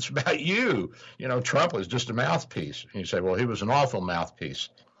me. It's about you. Trump was just a mouthpiece. And you say, well, he was an awful mouthpiece.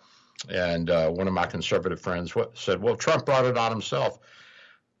 And one of my conservative friends said, well, Trump brought it on himself.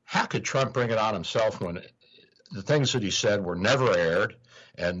 How could Trump bring it on himself when the things that he said were never aired,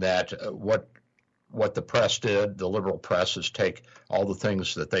 and that what the press did, the liberal press, is take all the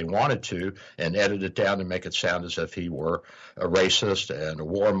things that they wanted to and edit it down to make it sound as if he were a racist and a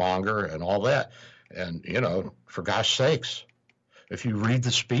warmonger and all that. And, for gosh sakes, if you read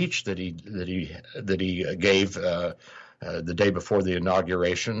the speech that he gave the day before the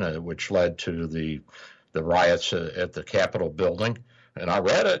inauguration, which led to the riots at the Capitol building, and I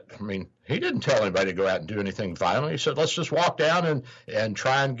read it. I mean, he didn't tell anybody to go out and do anything violent. He said, let's just walk down and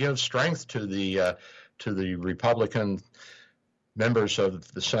try and give strength to the Republican members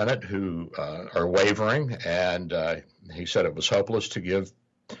of the Senate who are wavering. And he said it was hopeless to give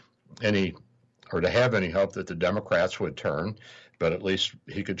any or to have any hope that the Democrats would turn, but at least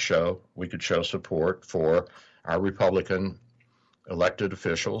we could show support for our Republican elected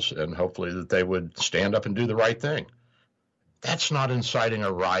officials, and hopefully that they would stand up and do the right thing. That's not inciting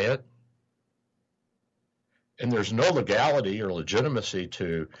a riot. And there's no legality or legitimacy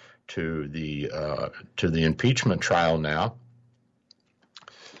to the impeachment trial now.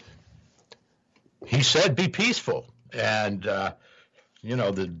 He said, be peaceful. And,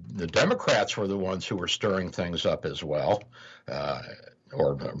 the Democrats were the ones who were stirring things up as well,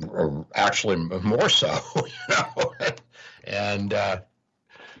 or actually more so, And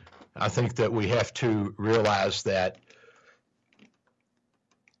I think that we have to realize that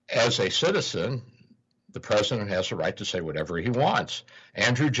as a citizen, the president has a right to say whatever he wants.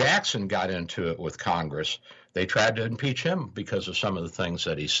 Andrew Jackson got into it with Congress. They tried to impeach him because of some of the things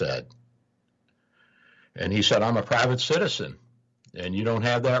that he said. And he said, I'm a private citizen, and you don't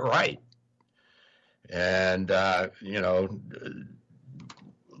have that right. And,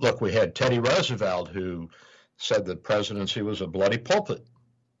 look, we had Teddy Roosevelt, who said the presidency was a bloody pulpit,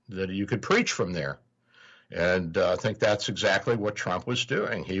 that you could preach from there. And I think that's exactly what Trump was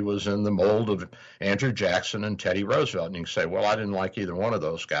doing. He was in the mold of Andrew Jackson and Teddy Roosevelt. And you can say, well, I didn't like either one of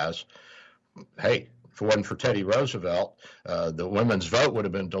those guys. Hey, if it wasn't for Teddy Roosevelt, the women's vote would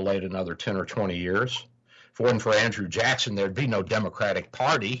have been delayed another 10 or 20 years. If it wasn't for Andrew Jackson, there'd be no Democratic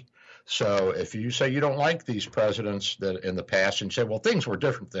Party. So if you say you don't like these presidents that in the past, and you say, well, things were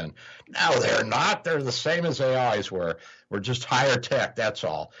different then. No, they're not. They're the same as they always were. We're just higher tech, that's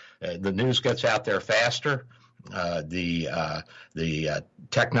all. The news gets out there faster. The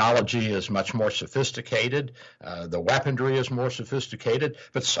technology is much more sophisticated. The weaponry is more sophisticated,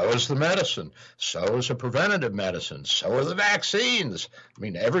 but so is the medicine. So is the preventative medicine. So are the vaccines. I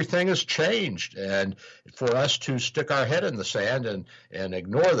mean, everything has changed. And for us to stick our head in the sand and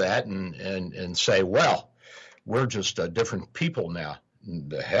ignore that and say, well, we're just different people now.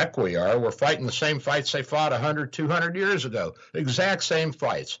 The heck we are. We're fighting the same fights they fought 100, 200 years ago. Exact same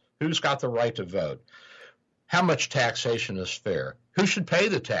fights. Who's got the right to vote? How much taxation is fair? Who should pay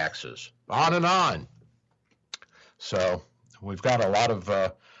the taxes? On and on. So we've got a lot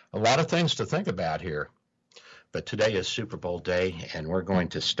of things to think about here. But today is Super Bowl day, and we're going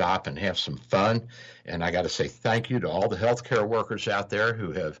to stop and have some fun. And I got to say thank you to all the healthcare workers out there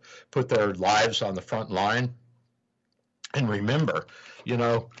who have put their lives on the front line. And remember,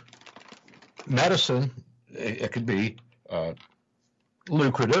 medicine, it could be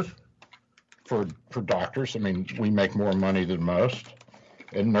lucrative for doctors. I mean, we make more money than most,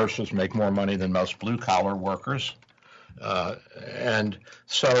 and nurses make more money than most blue-collar workers. And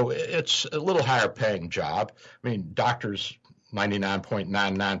so it's a little higher paying job. I mean, doctors,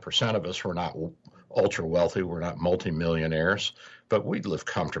 99.99% of us, we're not ultra wealthy. We're not multimillionaires, but we live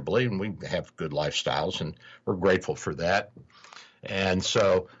comfortably and we have good lifestyles, and we're grateful for that. And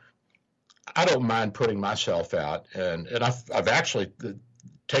so I don't mind putting myself out, and I've actually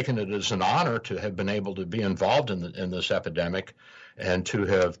taken it as an honor to have been able to be involved in this epidemic and to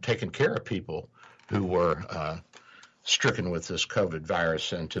have taken care of people who were stricken with this COVID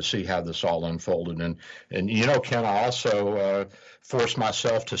virus, and to see how this all unfolded. And Ken, I also forced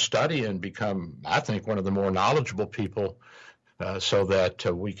myself to study and become, I think, one of the more knowledgeable people so that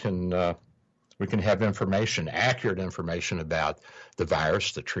we can We can have information, accurate information about the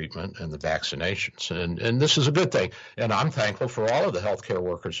virus, the treatment, and the vaccinations. And this is a good thing. And I'm thankful for all of the healthcare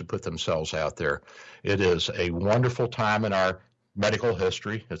workers who put themselves out there. It is a wonderful time in our medical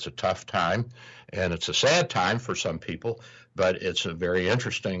history. It's a tough time, and it's a sad time for some people, but it's a very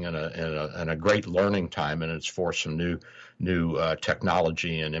interesting and a great learning time, and it's for some new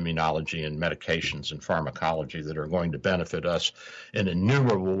technology and immunology and medications and pharmacology that are going to benefit us in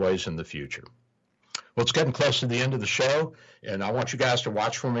innumerable ways in the future. Well, it's getting close to the end of the show, and I want you guys to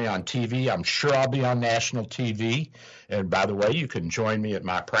watch for me on TV. I'm sure I'll be on national TV. And by the way, you can join me at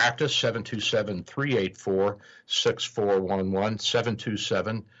my practice,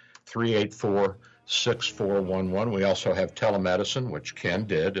 727-384-6411, 727-384-6411. We also have telemedicine, which Ken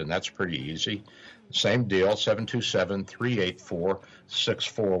did, and that's pretty easy. Same deal,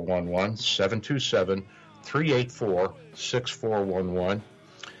 727-384-6411, 727-384-6411.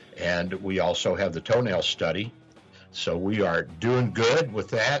 And we also have the toenail study. So we are doing good with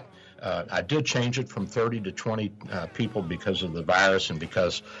that. I did change it from 30 to 20 people because of the virus and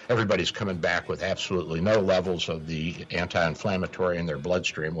because everybody's coming back with absolutely no levels of the anti-inflammatory in their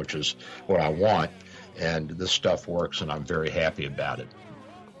bloodstream, which is what I want. And this stuff works, and I'm very happy about it.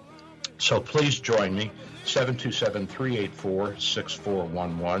 So please join me,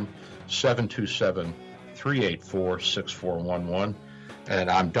 727-384-6411, 727-384-6411.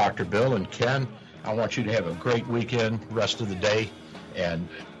 And I'm Dr. Bill, and Ken, I want you to have a great weekend, rest of the day, and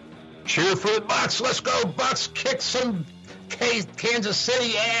cheer for the Bucks. Let's go, Bucks. Kick some Kansas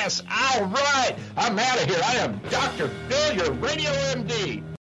City ass. All right. I'm out of here. I am Dr. Bill, your Radio MD.